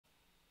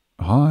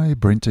Hi,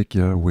 BrenTech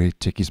here, where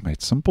tech is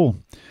made simple.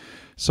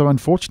 So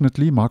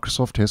unfortunately,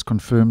 Microsoft has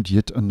confirmed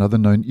yet another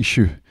known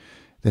issue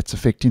that's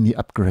affecting the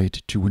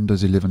upgrade to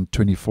Windows 11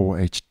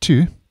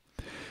 24H2.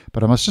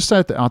 But I must just say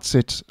at the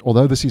outset,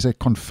 although this is a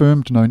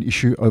confirmed known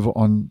issue over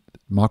on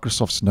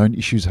Microsoft's Known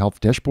Issues Health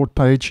dashboard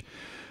page,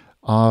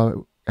 I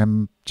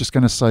am just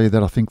going to say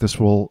that I think this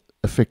will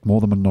affect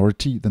more the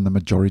minority than the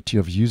majority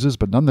of users.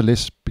 But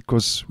nonetheless,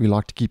 because we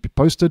like to keep you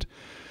posted,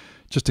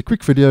 just a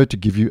quick video to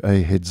give you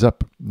a heads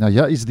up. Now,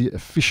 here is the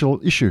official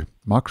issue.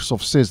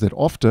 Microsoft says that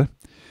after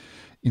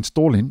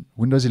installing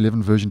Windows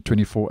 11 version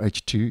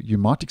 24H2, you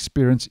might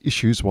experience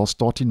issues while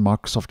starting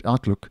Microsoft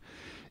Outlook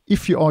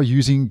if you are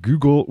using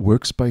Google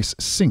Workspace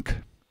Sync.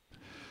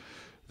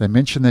 They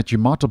mention that you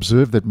might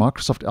observe that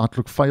Microsoft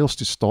Outlook fails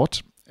to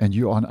start and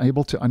you are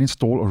unable to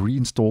uninstall or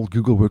reinstall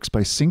Google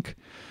Workspace Sync.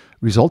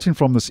 Resulting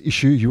from this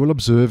issue, you will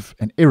observe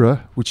an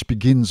error which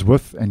begins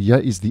with, and here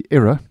is the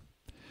error: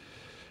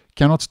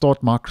 cannot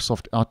start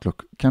Microsoft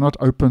Outlook, cannot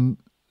open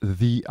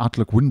the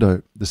Outlook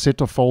window, the set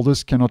of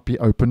folders cannot be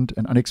opened,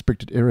 an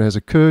unexpected error has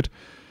occurred,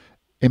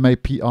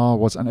 MAPR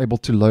was unable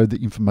to load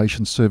the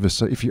information service.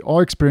 So if you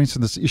are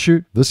experiencing this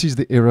issue, this is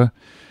the error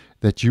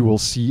that you will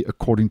see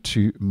according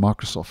to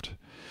Microsoft.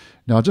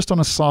 Now, just on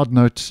a side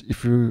note,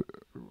 if you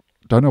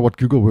don't know what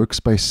Google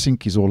Workspace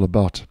Sync is all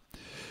about,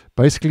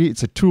 basically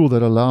it's a tool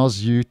that allows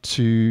you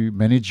to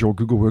manage your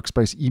Google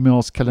Workspace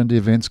emails, calendar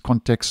events,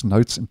 contacts,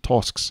 notes, and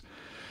tasks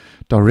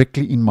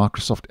directly in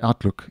Microsoft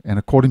Outlook. And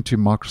according to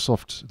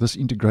Microsoft, this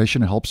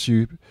integration helps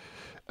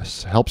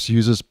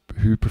users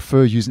who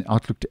prefer using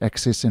Outlook to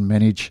access and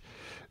manage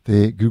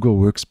their Google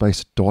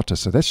Workspace data.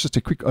 So that's just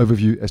a quick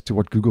overview as to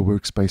what Google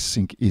Workspace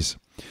Sync is.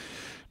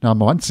 Now,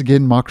 once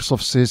again,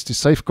 Microsoft says to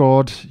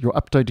safeguard your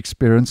update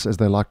experience, as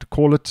they like to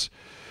call it,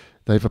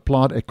 they've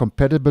applied a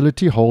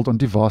compatibility hold on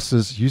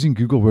devices using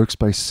Google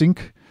Workspace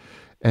Sync.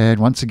 And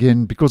once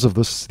again, because of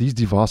this, these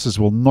devices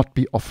will not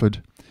be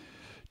offered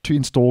to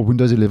install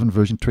Windows 11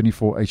 version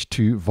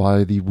 24H2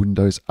 via the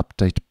Windows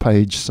Update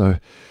page. So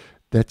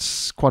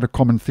that's quite a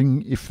common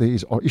thing if there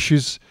are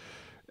issues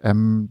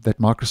that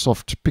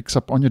Microsoft picks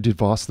up on your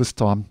device this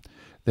time,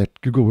 that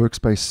Google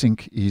Workspace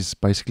Sync is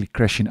basically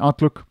crashing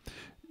Outlook.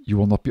 You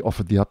will not be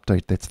offered the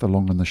update. That's the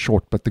long and the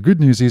short. But the good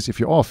news is,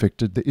 if you are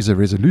affected, there is a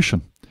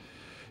resolution.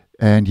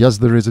 And here's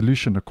the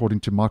resolution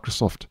according to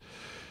Microsoft.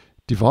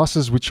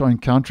 Devices which are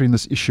encountering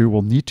this issue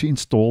will need to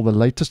install the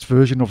latest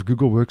version of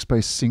Google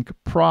Workspace Sync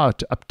prior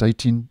to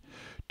updating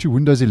to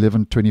Windows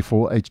 11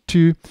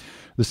 24H2.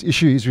 This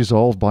issue is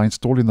resolved by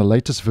installing the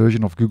latest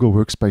version of Google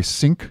Workspace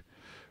Sync,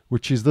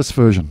 which is this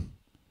version,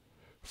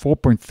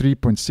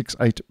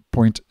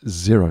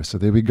 4.3.68.0. So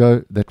there we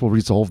go. That will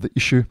resolve the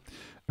issue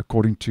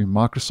according to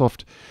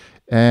Microsoft.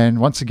 And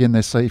once again,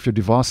 they say if your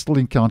device still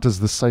encounters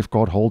this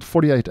safeguard hold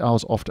 48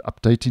 hours after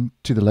updating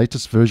to the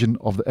latest version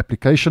of the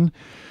application,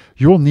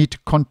 you'll need to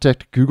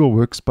contact Google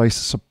Workspace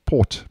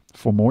support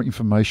for more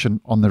information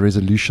on the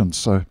resolution.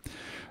 So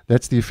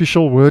that's the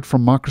official word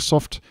from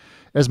Microsoft.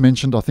 As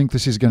mentioned, I think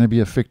this is going to be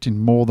affecting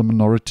more the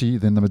minority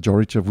than the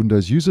majority of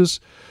Windows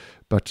users.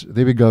 But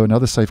there we go,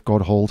 another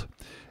safeguard hold.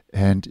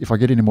 And if I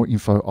get any more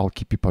info, I'll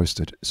keep you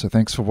posted. So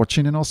thanks for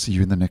watching, and I'll see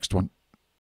you in the next one.